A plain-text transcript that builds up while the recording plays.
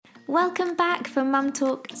Welcome back for Mum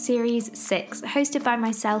Talk Series 6, hosted by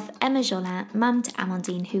myself, Emma Jolin, mum to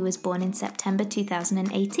Amandine, who was born in September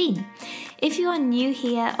 2018. If you are new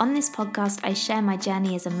here, on this podcast I share my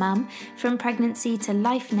journey as a mum, from pregnancy to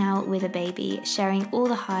life now with a baby, sharing all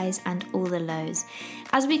the highs and all the lows.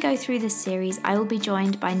 As we go through this series, I will be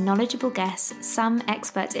joined by knowledgeable guests, some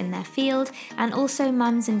experts in their field, and also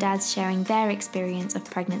mums and dads sharing their experience of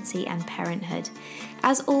pregnancy and parenthood.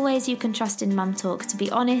 As always, you can trust in Mum Talk to be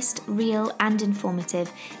honest, real and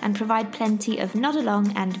informative and provide plenty of nod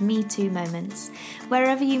along and me too moments.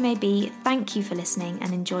 Wherever you may be, thank you for listening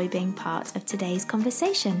and enjoy being part of today's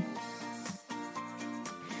conversation.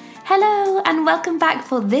 Hello and welcome back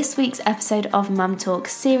for this week's episode of Mum Talk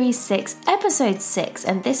Series 6, Episode 6,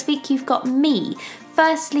 and this week you've got me.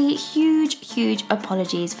 Firstly, huge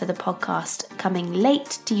apologies for the podcast coming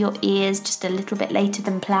late to your ears, just a little bit later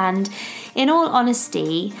than planned. In all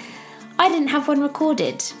honesty, I didn't have one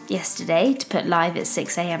recorded yesterday to put live at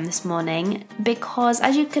 6 a.m. this morning because,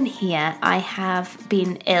 as you can hear, I have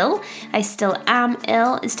been ill. I still am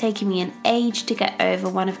ill. It's taken me an age to get over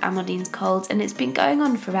one of Amandine's colds, and it's been going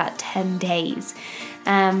on for about 10 days.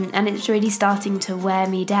 And it's really starting to wear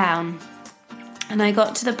me down. And I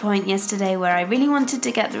got to the point yesterday where I really wanted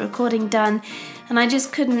to get the recording done, and I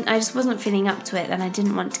just wasn't feeling up to it, and I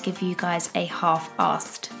didn't want to give you guys a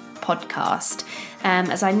half-assed podcast,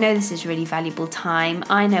 as I know this is really valuable time.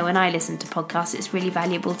 I know when I listen to podcasts, it's really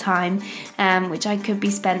valuable time, which I could be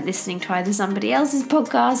spent listening to either somebody else's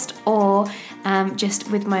podcast or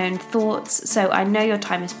just with my own thoughts. So I know your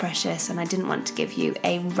time is precious, and I didn't want to give you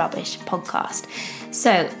a rubbish podcast.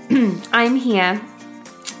 So I'm here.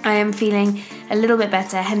 I am feeling a little bit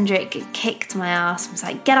better. Hendrik kicked my ass and was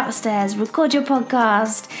like, get upstairs, record your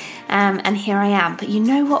podcast. And here I am. But you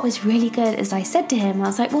know what was really good is I said to him, I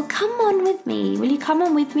was like, well, come on with me. Will you come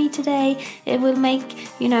on with me today? It will make,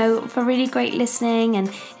 for really great listening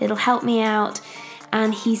and it'll help me out.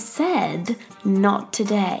 And he said, not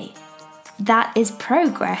today. That is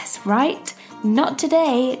progress, right? Not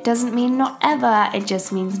today doesn't mean not ever, it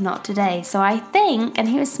just means not today. So I think, and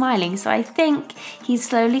he was smiling, so I think he's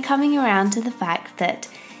slowly coming around to the fact that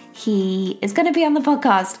he is going to be on the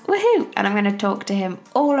podcast. Woohoo! And I'm going to talk to him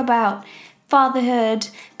all about fatherhood,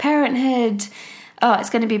 parenthood. Oh,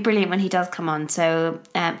 it's going to be brilliant when he does come on. So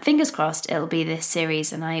fingers crossed it'll be this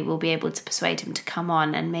series and I will be able to persuade him to come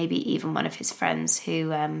on, and maybe even one of his friends who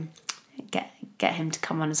get him to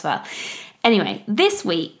come on as well. Anyway, this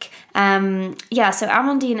week, so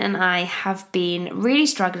Amandine and I have been really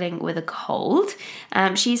struggling with a cold.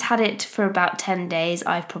 She's had it for about 10 days.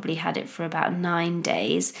 I've probably had it for about 9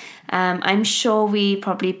 days. I'm sure we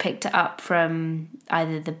probably picked it up from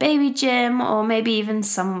either the baby gym or maybe even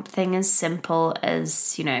something as simple as,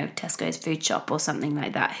 Tesco's food shop or something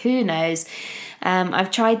like that. Who knows? I've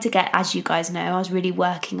tried to get, as you guys know, I was really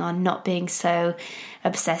working on not being so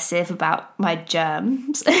obsessive about my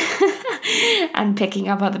germs and picking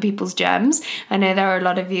up other people's germs. I know there are a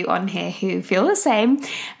lot of you on here who feel the same,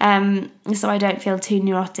 so I don't feel too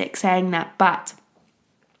neurotic saying that, but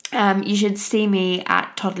you should see me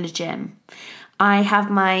at Toddler Gym. I have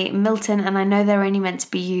my Milton, and I know they're only meant to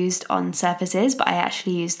be used on surfaces, but I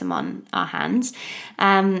actually use them on our hands.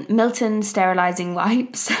 Milton sterilising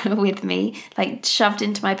wipes with me, like shoved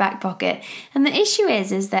into my back pocket. And the issue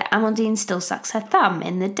is that Amandine still sucks her thumb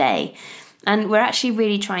in the day. And we're actually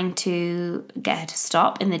really trying to get her to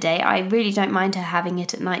stop in the day. I really don't mind her having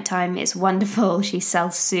it at night time. It's wonderful. She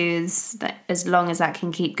self-soothes. As long as that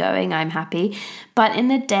can keep going, I'm happy. But in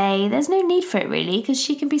the day, there's no need for it really, because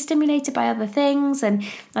she can be stimulated by other things. And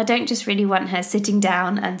I don't just really want her sitting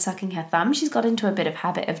down and sucking her thumb. She's got into a bit of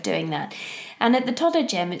habit of doing that. And at the toddler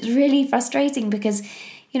gym, it's really frustrating because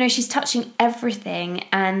she's touching everything,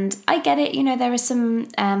 and I get it, there are some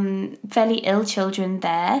fairly ill children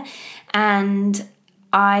there, and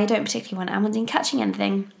I don't particularly want Amandine catching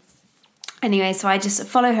anything. Anyway, so I just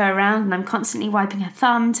follow her around, and I'm constantly wiping her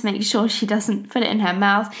thumb to make sure she doesn't put it in her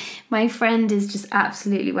mouth. My friend is just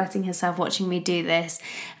absolutely wetting herself watching me do this.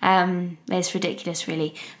 It's ridiculous,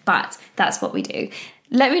 really, but that's what we do.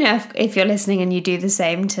 Let me know if you're listening and you do the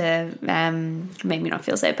same to make me not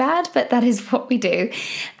feel so bad, but that is what we do.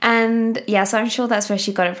 And so I'm sure that's where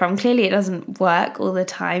she got it from. Clearly it doesn't work all the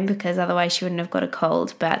time, because otherwise she wouldn't have got a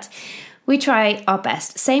cold, but we try our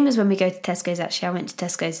best. Same as when we go to Tesco's. Actually, I went to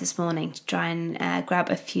Tesco's this morning to try and grab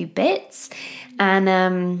a few bits,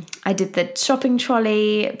 and I did the shopping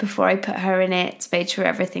trolley before I put her in it, made sure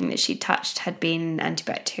everything that she touched had been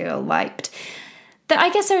antibacterial wiped. I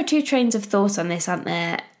guess there are two trains of thought on this, aren't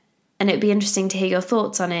there? And it'd be interesting to hear your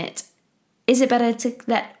thoughts on it. Is it better to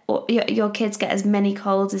let your kids get as many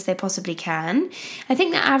colds as they possibly can. I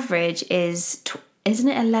think the average is, isn't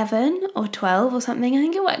it 11 or 12 or something? I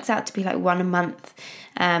think it works out to be like 1 a month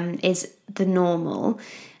is the normal.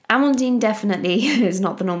 Amandine definitely is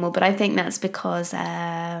not the normal, but I think that's because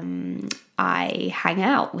I hang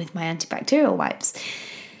out with my antibacterial wipes.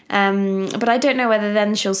 But I don't know whether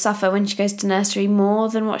then she'll suffer when she goes to nursery more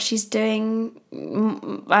than what she's doing.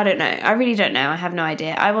 I don't know. I really don't know. I have no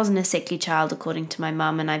idea. I wasn't a sickly child according to my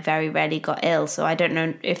mum, and I very rarely got ill. So I don't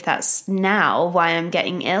know if that's now why I'm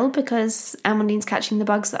getting ill, because Amandine's catching the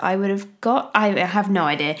bugs that I would have got. I have no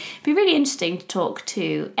idea. It'd be really interesting to talk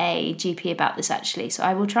to a GP about this, actually. So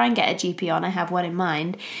I will try and get a GP on. I have one in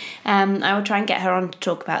mind. I will try and get her on to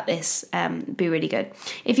talk about this. Be really good.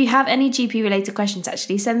 If you have any GP related questions,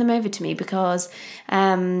 actually send them over to me, because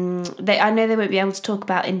I know they won't be able to talk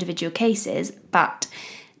about individual cases, but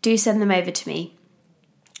do send them over to me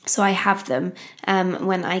so I have them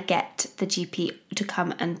when I get the GP to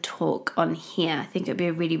come and talk on here. I think it would be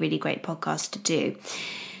a really, really great podcast to do.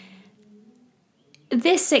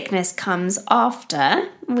 This sickness comes after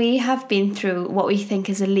we have been through what we think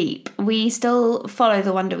is a leap. We still follow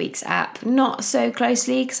the Wonder Weeks app, not so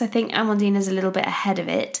closely, because I think Amandine is a little bit ahead of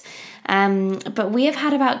it. But we have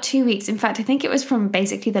had about 2 weeks. In fact, I think it was from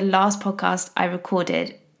basically the last podcast I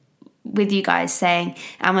recorded with you guys saying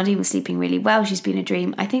Amandine was sleeping really well. She's been a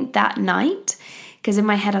dream. I think that night, because in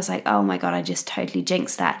my head I was like, oh my God, I just totally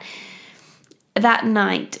jinxed that. That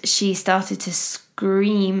night she started to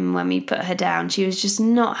scream when we put her down. She was just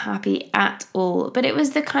not happy at all. But it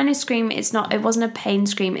was the kind of scream, it wasn't a pain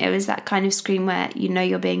scream. It was that kind of scream where you know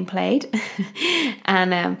you're being played.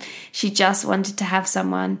 And she just wanted to have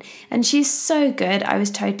someone. And she's so good. I was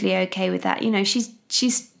totally okay with that. You know, she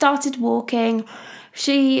started walking.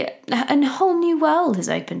 A whole new world has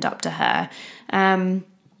opened up to her.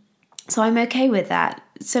 So I'm okay with that.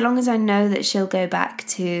 So long as I know that she'll go back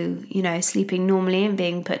to, you know, sleeping normally and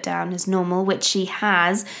being put down as normal, which she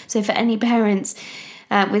has. So for any parents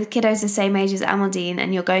with kiddos the same age as Amandine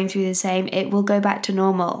and you're going through the same, it will go back to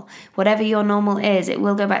normal. Whatever your normal is, it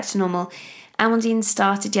will go back to normal. Amandine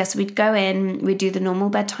started, yes, we'd go in, we'd do the normal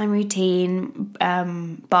bedtime routine,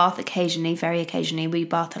 bath occasionally, very occasionally. We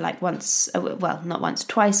bath her like twice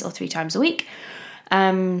or 3 times a week.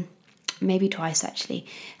 Maybe twice actually.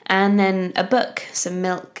 And then a book, some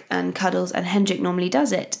milk and cuddles, and Hendrik normally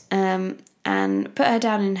does it. And put her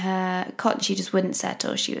down in her cot, she just wouldn't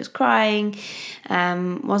settle. She was crying,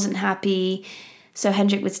 wasn't happy. So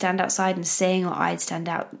Hendrik would stand outside and sing, or I'd stand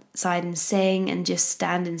outside and sing and just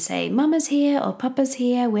stand and say, Mama's here or Papa's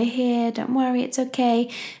here, we're here, don't worry, it's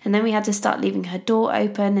okay. And then we had to start leaving her door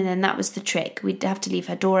open, and then that was the trick. We'd have to leave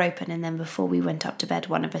her door open, and then before we went up to bed,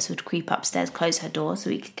 one of us would creep upstairs, close her door so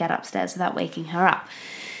we could get upstairs without waking her up.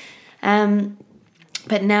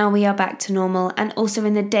 But now we are back to normal, and also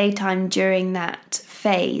in the daytime during that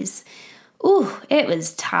phase, it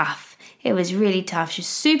was tough. It was really tough. She was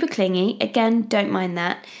super clingy. Again, don't mind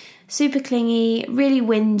that. Super clingy, really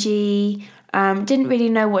whingy, didn't really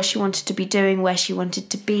know what she wanted to be doing, where she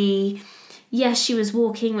wanted to be. Yes, she was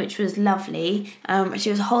walking, which was lovely.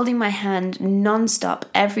 She was holding my hand non-stop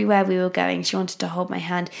everywhere we were going. She wanted to hold my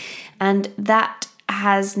hand, and that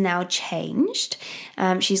has now changed.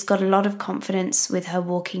 She's got a lot of confidence with her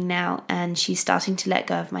walking now, and she's starting to let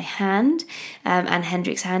go of my hand and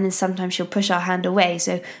Hendrik's hand, and sometimes she'll push our hand away.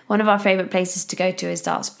 So one of our favourite places to go to is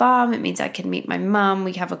Dart's Farm. It means I can meet my mum,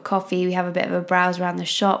 we have a coffee, we have a bit of a browse around the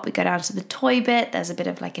shop, we go down to the toy bit, there's a bit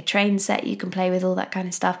of like a train set you can play with, all that kind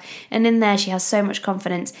of stuff. And in there she has so much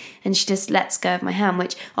confidence, and she just lets go of my hand,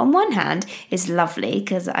 which on one hand is lovely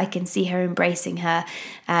because I can see her embracing her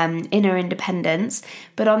inner independence.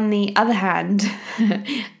 But on the other hand,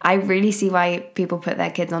 I really see why people put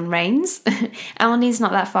their kids on reins. Amandine's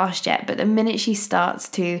not that fast yet, but the minute she starts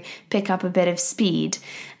to pick up a bit of speed,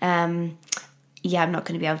 I'm not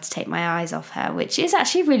going to be able to take my eyes off her, which is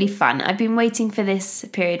actually really fun. I've been waiting for this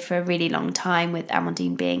period for a really long time, with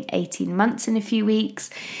Amandine being 18 months in a few weeks.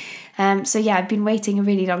 I've been waiting a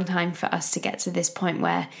really long time for us to get to this point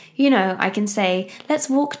where, you know, I can say, let's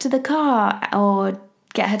walk to the car, or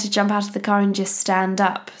get her to jump out of the car and just stand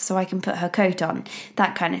up so I can put her coat on,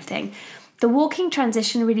 that kind of thing. The walking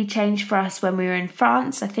transition really changed for us when we were in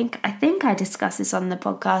France. I think I discussed this on the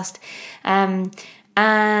podcast.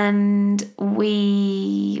 And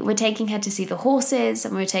we were taking her to see the horses,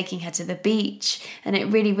 and we were taking her to the beach, and it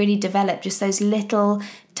really, really developed just those little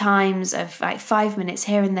times of like 5 minutes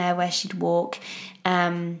here and there where she'd walk.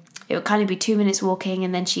 It would kind of be 2 minutes walking,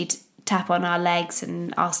 and then she'd tap on our legs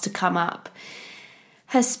and ask to come up.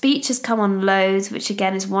 Her speech has come on loads, which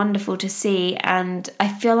again is wonderful to see. And I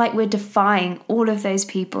feel like we're defying all of those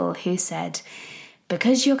people who said,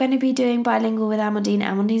 because you're going to be doing bilingual with Amandine,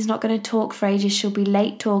 Amandine's not going to talk for ages, she'll be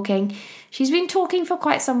late talking. She's been talking for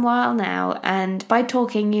quite some while now. And by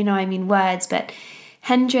talking, I mean words. But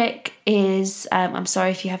Hendrik is, I'm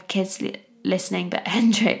sorry if you have kids listening, but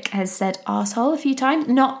Hendrik has said arsehole a few times.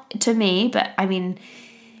 Not to me, but I mean,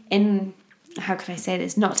 how can I say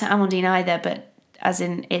this? Not to Amandine either, but as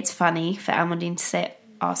in it's funny for Amandine to say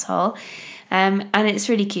arsehole. And it's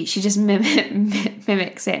really cute. She just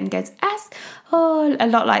mimics it and goes, asshole, a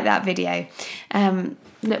lot like that video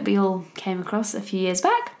that we all came across a few years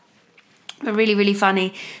back. But really, really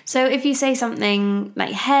funny. So if you say something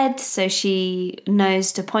like head, so she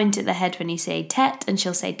knows to point at the head when you say tête, and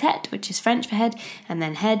she'll say tête, which is French for head, and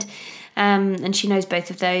then head. And she knows both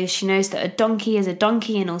of those. She knows that a donkey is a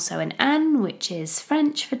donkey and also an âne, which is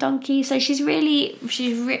French for donkey. So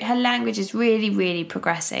her language is really, really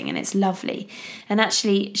progressing, and it's lovely. And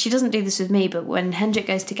actually, she doesn't do this with me, but when Hendrik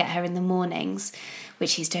goes to get her in the mornings,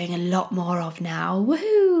 which he's doing a lot more of now,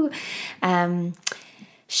 woohoo!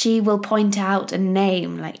 She will point out and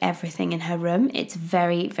name like everything in her room. It's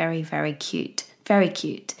very, very, very cute. Very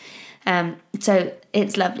cute. So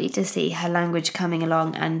it's lovely to see her language coming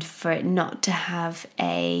along and for it not to have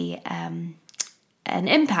an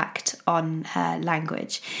impact on her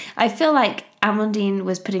language. I feel like Amandine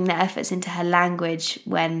was putting the efforts into her language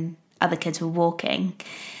when other kids were walking,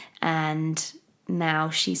 and now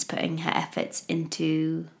she's putting her efforts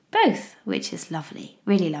into both, which is lovely,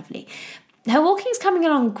 really lovely. Her walking's coming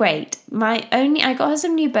along great. I got her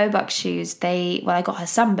some new Bobuck shoes. I got her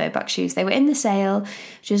some Bobuck shoes. They were in the sale,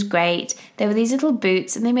 which was great. They were these little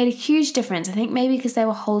boots, and they made a huge difference. I think maybe because they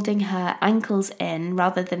were holding her ankles in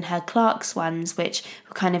rather than her Clarks ones, which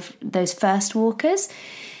were kind of those first walkers.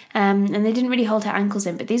 And they didn't really hold her ankles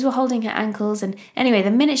in, but these were holding her ankles. And anyway,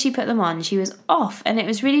 the minute she put them on, she was off, and it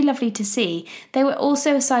was really lovely to see. They were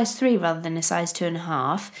also a size 3 rather than a size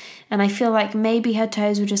 2.5. And I feel like maybe her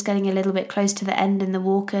toes were just getting a little bit close to the end in the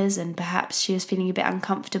walkers, and perhaps she was feeling a bit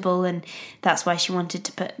uncomfortable, and that's why she wanted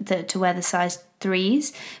to wear the size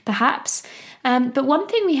 3s, perhaps. But one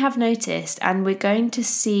thing we have noticed, and we're going to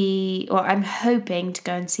see, or I'm hoping to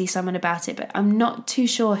go and see someone about it, but I'm not too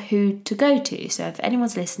sure who to go to. So if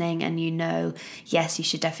anyone's listening and yes, you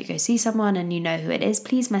should definitely go see someone and you know who it is,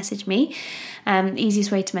 please message me. The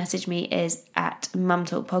easiest way to message me is at Mum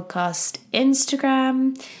Talk Podcast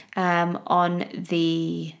Instagram on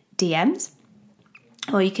the DMs.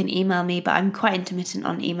 Or you can email me, but I'm quite intermittent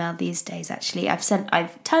on email these days, actually.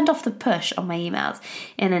 I've turned off the push on my emails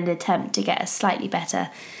in an attempt to get a slightly better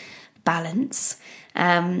balance.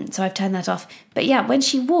 So I've turned that off. But yeah, when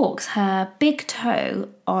she walks, her big toe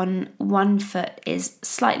on one foot is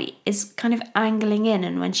kind of angling in,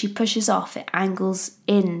 and when she pushes off, it angles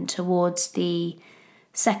in towards the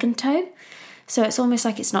second toe. So it's almost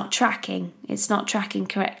like it's not tracking. It's not tracking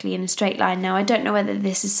correctly in a straight line. Now, I don't know whether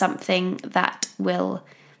this is something that will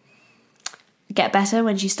get better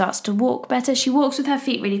when she starts to walk better. She walks with her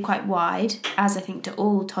feet really quite wide, as I think to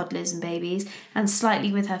all toddlers and babies, and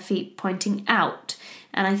slightly with her feet pointing out.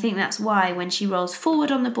 And I think that's why when she rolls forward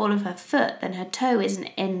on the ball of her foot, then her toe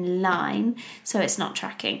isn't in line, so it's not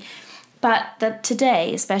tracking. But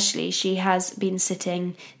today, especially, she has been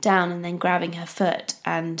sitting down and then grabbing her foot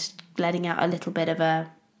and letting out a little bit of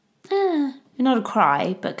not a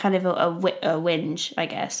cry, but kind of a whinge, I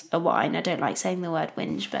guess, a whine. I don't like saying the word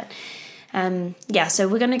whinge, but so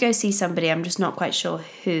we're going to go see somebody. I'm just not quite sure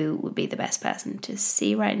who would be the best person to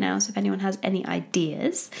see right now, so if anyone has any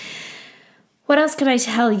ideas. What else can I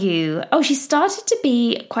tell you? Oh, she started to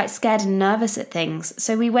be quite scared and nervous at things.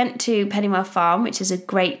 So we went to Pennywell Farm, which is a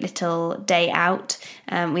great little day out.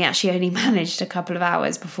 We actually only managed a couple of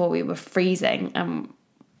hours before we were freezing.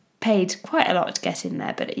 Paid quite a lot to get in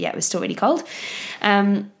there, but yeah, it was still really cold.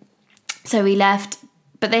 So we left,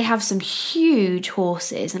 but they have some huge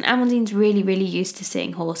horses, and Amandine's really, really used to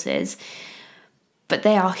seeing horses, but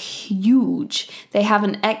they are huge. They have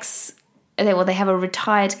they have a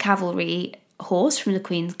retired cavalry horse from the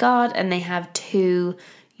Queen's Guard, and they have 2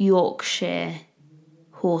 Yorkshire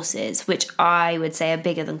horses, which I would say are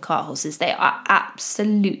bigger than cart horses. They are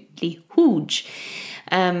absolutely huge.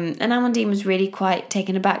 And Amandine was really quite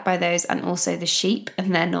taken aback by those, and also the sheep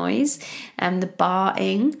and their noise, and the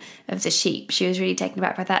baaing of the sheep. She was really taken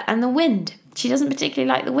aback by that. And the wind. She doesn't particularly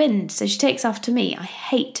like the wind, so she takes after me. I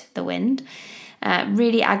hate the wind.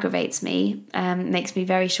 Really aggravates me, makes me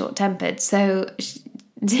very short-tempered. So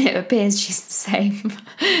it appears she's the same.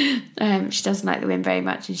 She doesn't like the wind very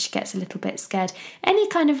much and she gets a little bit scared. Any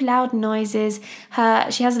kind of loud noises.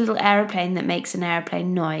 She has a little aeroplane that makes an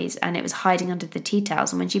aeroplane noise, and it was hiding under the tea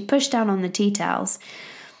towels. And when she pushed down on the tea towels,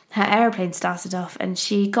 her aeroplane started off and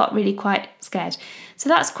she got really quite scared. So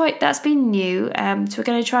that's been new. So we're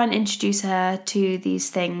going to try and introduce her to these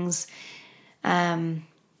things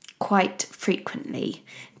quite frequently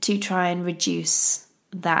to try and reduce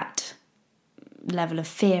that level of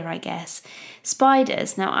fear, I guess.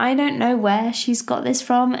 Spiders. Now, I don't know where she's got this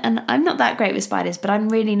from, and I'm not that great with spiders, but I'm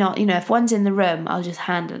really not, if one's in the room, I'll just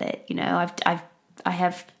handle it. I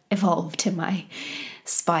have evolved in my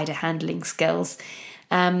spider handling skills.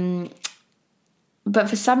 But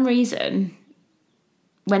for some reason,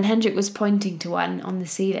 when Hendrik was pointing to one on the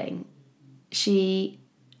ceiling, she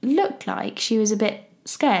looked like she was a bit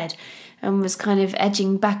scared and was kind of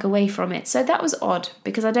edging back away from it. So that was odd,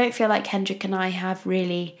 because I don't feel like Hendrik and I have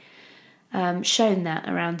really shown that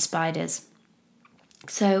around spiders.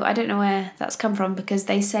 So I don't know where that's come from, because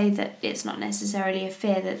they say that it's not necessarily a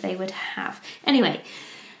fear that they would have. Anyway,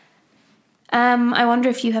 I wonder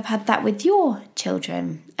if you have had that with your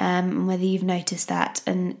children, whether you've noticed that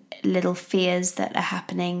and little fears that are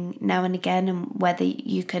happening now and again, and whether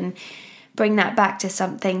you can bring that back to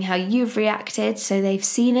something, how you've reacted so they've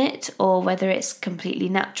seen it, or whether it's completely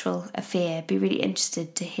natural, a fear. I'd be really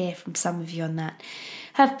interested to hear from some of you on that.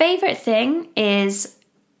 Her favourite thing is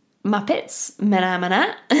Muppets,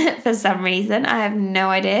 Mana for some reason. I have no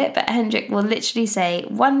idea, but Hendrik will literally say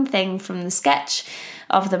one thing from the sketch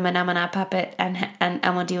of the Mana puppet, and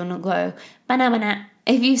Amandine will go, Mana.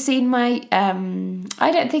 If you've seen my,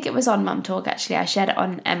 I don't think it was on Mum Talk actually, I shared it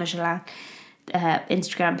on Emma Jolan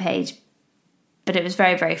Instagram page, but it was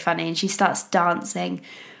very, very funny, and she starts dancing.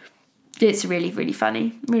 It's really, really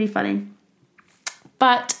funny, really funny.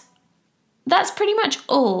 But that's pretty much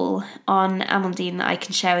all on Amandine that I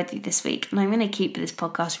can share with you this week, and I'm going to keep this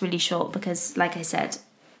podcast really short because, like I said,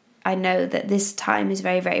 I know that this time is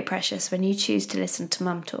very, very precious when you choose to listen to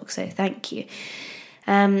Mum Talk, so thank you.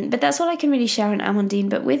 But that's all I can really share on Amandine.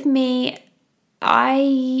 But with me,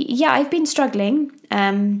 I've been struggling.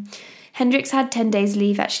 Hendrik's had 10 days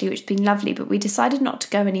leave actually, which has been lovely, but we decided not to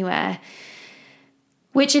go anywhere,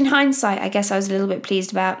 which in hindsight, I guess I was a little bit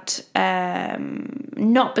pleased about.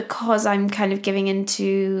 Not because I'm kind of giving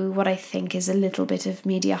into what I think is a little bit of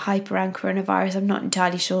media hype around coronavirus. I'm not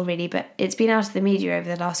entirely sure really, but it's been out of the media over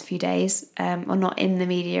the last few days, or not in the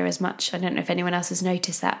media as much. I don't know if anyone else has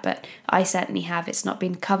noticed that, but I certainly have. It's not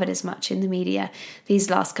been covered as much in the media these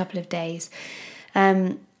last couple of days.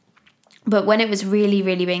 But when it was really,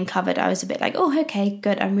 really being covered, I was a bit like, oh, okay,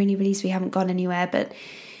 good. I'm really pleased we haven't gone anywhere. But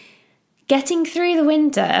getting through the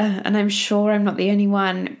winter, and I'm sure I'm not the only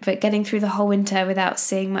one, but getting through the whole winter without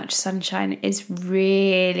seeing much sunshine is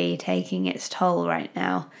really taking its toll right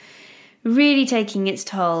now. Really taking its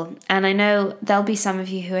toll. And I know there'll be some of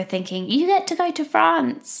you who are thinking, you get to go to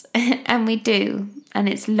France. And we do. And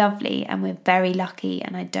it's lovely. And we're very lucky.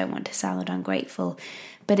 And I don't want to sound ungrateful.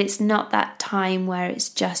 But it's not that time where it's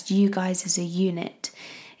just you guys as a unit.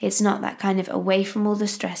 It's not that kind of away from all the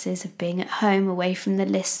stresses of being at home, away from the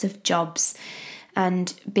lists of jobs,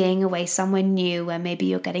 and being away somewhere new where maybe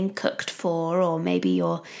you're getting cooked for, or maybe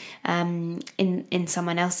you're in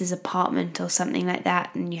someone else's apartment or something like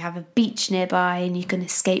that, and you have a beach nearby and you can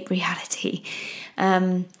escape reality.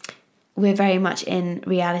 We're very much in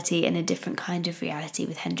reality, in a different kind of reality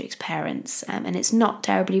with Hendrik's parents, and it's not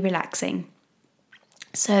terribly relaxing.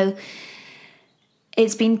 So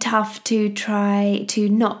it's been tough to try to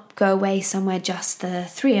not go away somewhere just the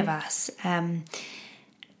three of us. And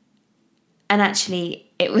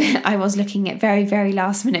actually, I was looking at very, very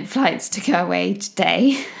last minute flights to go away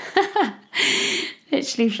today.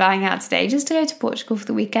 Literally flying out today just to go to Portugal for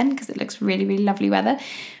the weekend because it looks really, really lovely weather.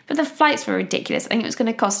 But the flights were ridiculous. I think it was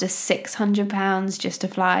going to cost us £600 just to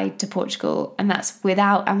fly to Portugal, and that's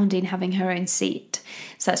without Amandine having her own seat.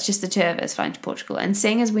 So that's just the two of us flying to Portugal. And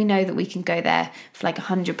seeing as we know that we can go there for like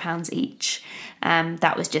 £100 each,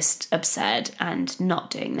 that was just absurd, and not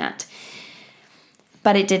doing that.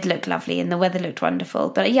 But it did look lovely and the weather looked wonderful.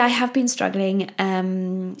 But yeah, I have been struggling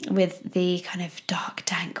with the kind of dark,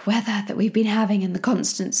 dank weather that we've been having and the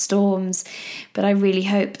constant storms. But I really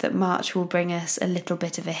hope that March will bring us a little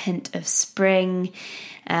bit of a hint of spring.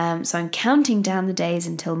 So I'm counting down the days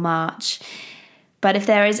until March. But if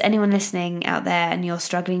there is anyone listening out there and you're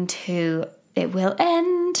struggling too, it will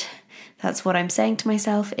end. That's what I'm saying to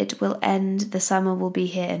myself. It will end. The summer will be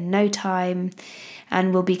here in no time.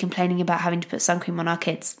 And we'll be complaining about having to put sun cream on our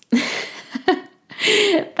kids.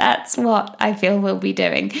 That's what I feel we'll be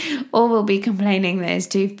doing. Or we'll be complaining that it's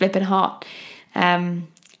too flippin' hot.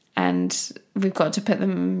 and we've got to put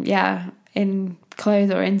them, in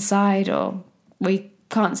clothes or inside, or we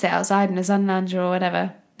can't sit outside in a sun lounger or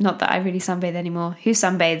whatever. Not that I really sunbathe anymore. Who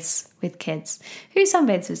sunbathes with kids?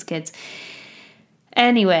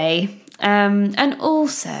 Anyway, and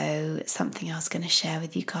also something I was going to share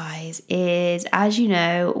with you guys is, as you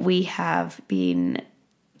know, we have been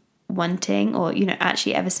wanting, or,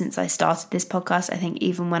 actually ever since I started this podcast, I think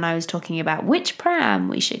even when I was talking about which pram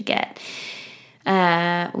we should get,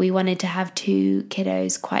 we wanted to have 2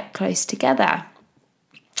 kiddos quite close together.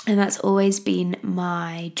 And that's always been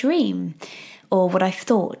my dream, or what I've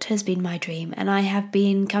thought has been my dream. And I have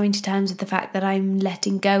been coming to terms with the fact that I'm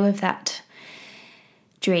letting go of that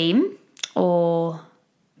dream or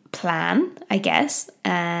plan, I guess.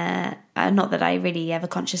 Not that I really ever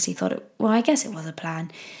consciously thought it, well, I guess it was a plan.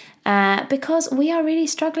 Because we are really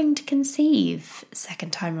struggling to conceive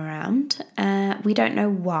second time around. We don't know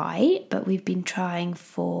why, but we've been trying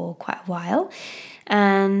for quite a while.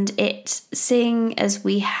 And seeing as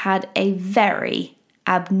we had a very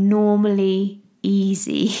abnormally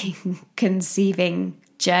easy conceiving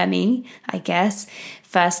journey, I guess,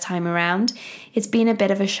 first time around, it's been a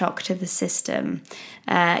bit of a shock to the system,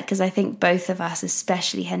 because I think both of us,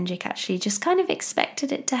 especially Hendrik, actually just kind of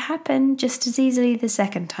expected it to happen just as easily the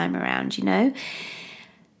second time around,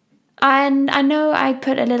 And I know I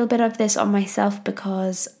put a little bit of this on myself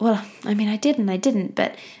because, well, I mean, I did and I didn't,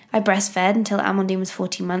 but I breastfed until Amandine was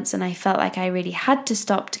 14 months, and I felt like I really had to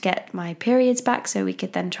stop to get my periods back so we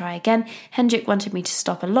could then try again. Hendrik wanted me to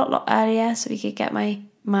stop a lot earlier so we could get my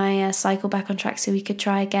cycle back on track so we could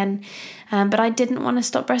try again. But I didn't want to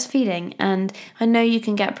stop breastfeeding. And I know you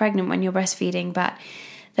can get pregnant when you're breastfeeding, but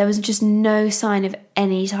there was just no sign of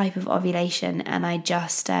any type of ovulation. And I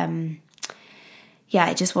just,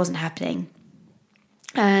 it just wasn't happening.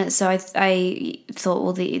 So I thought,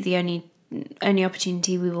 well, the only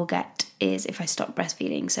opportunity we will get is if I stop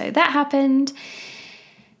breastfeeding. So that happened.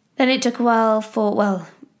 Then it took a while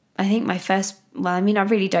I think my first, I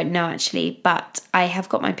really don't know actually, but I have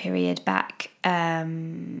got my period back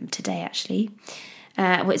today actually,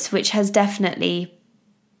 which has definitely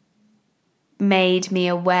made me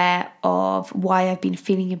aware of why I've been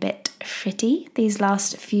feeling a bit shitty this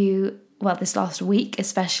last week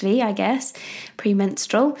especially, I guess,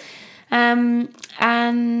 premenstrual. And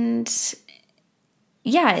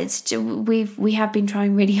yeah, we have been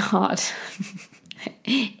trying really hard.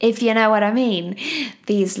 If you know what I mean,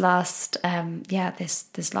 these last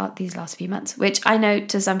few months, which I know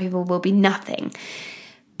to some people will be nothing,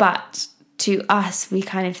 but to us we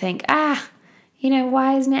kind of think, why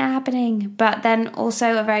isn't it happening? But then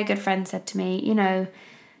also a very good friend said to me,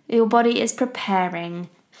 your body is preparing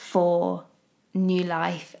for new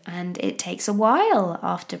life, and it takes a while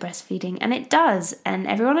after breastfeeding, and it does. And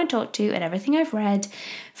everyone I talk to and everything I've read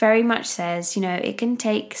very much says, it can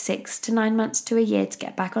take 6 to 9 months to a year to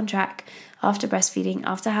get back on track after breastfeeding,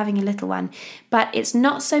 after having a little one. But it's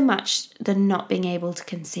not so much the not being able to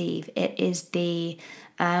conceive, it is the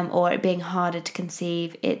or it being harder to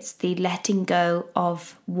conceive, it's the letting go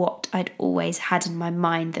of what I'd always had in my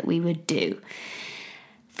mind that we would do.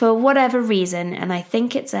 For whatever reason, and I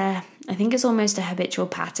think it's almost a habitual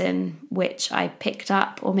pattern which I picked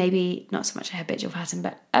up, or maybe not so much a habitual pattern,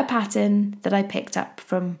 but a pattern that I picked up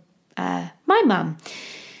from my mum.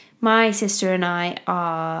 My sister and I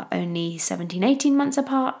are only 17, 18 months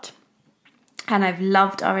apart, and I've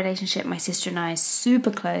loved our relationship. My sister and I are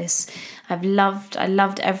super close. I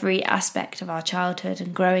loved every aspect of our childhood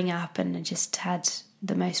and growing up, and I just had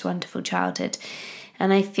the most wonderful childhood.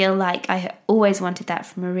 And I feel like I always wanted that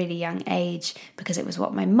from a really young age because it was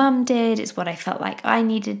what my mum did. It's what I felt like I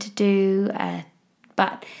needed to do.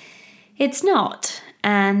 But it's not.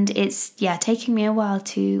 And it's, taking me a while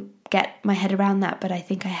to get my head around that. But I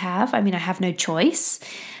think I have. I have no choice.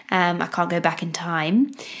 I can't go back in time.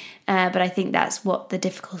 But I think that's what the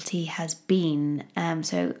difficulty has been.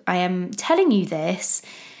 So I am telling you this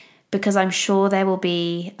because I'm sure there will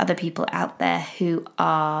be other people out there who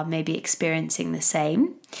are maybe experiencing the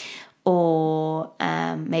same, or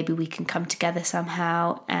maybe we can come together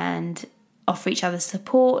somehow and offer each other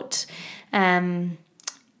support. So I'm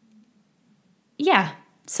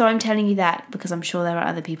telling you that because I'm sure there are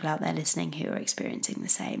other people out there listening who are experiencing the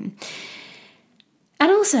same.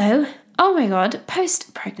 And also, oh my God,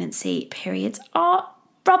 post-pregnancy periods are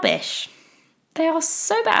rubbish. They are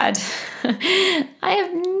so bad. I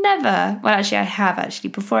have actually.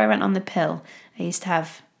 Before I went on the pill, I used to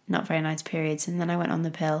have not very nice periods, and then I went on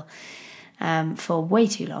the pill for way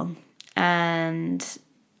too long. And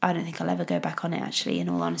I don't think I'll ever go back on it, actually, in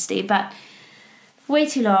all honesty. But way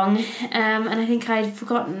too long, and I think I'd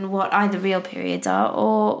forgotten what either real periods are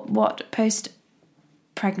or what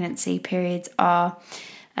post-pregnancy periods are.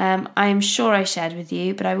 I am sure I shared with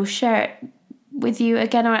you, but I will share it with you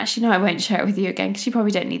again. Or actually, no, I won't share it with you again because you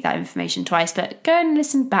probably don't need that information twice, but go and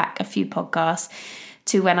listen back a few podcasts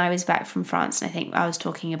to when I was back from France, and I think I was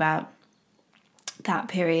talking about that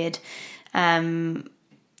period and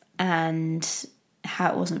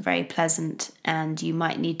how it wasn't very pleasant, and you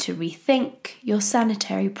might need to rethink your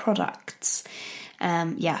sanitary products.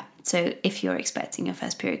 So if you're expecting your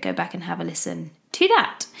first period, go back and have a listen to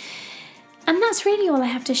that. And that's really all I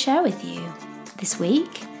have to share with you this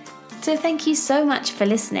week. So thank you so much for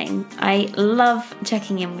listening. I love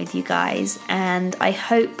checking in with you guys, and I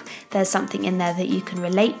hope there's something in there that you can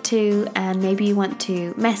relate to, and maybe you want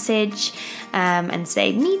to message and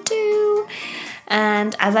say, me too.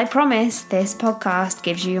 And as I promised, this podcast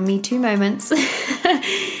gives you your Me Too moments.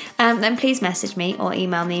 Then please message me or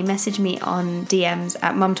email me. Message me on DMs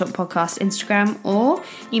at Mum Talk Podcast Instagram, or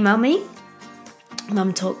email me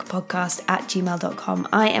mumtalkpodcast@gmail.com.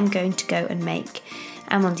 I am going to go and make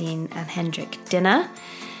Amandine and Hendrik dinner.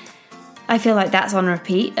 I feel like that's on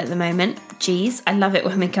repeat at the moment. Geez, I love it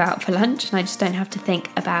when we go out for lunch and I just don't have to think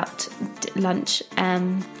about lunch.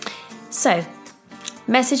 So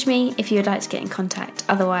message me if you would like to get in contact.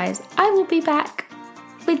 Otherwise, I will be back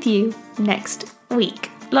with you next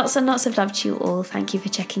week. Lots and lots of love to you all. Thank you for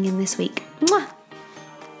checking in this week. Mwah!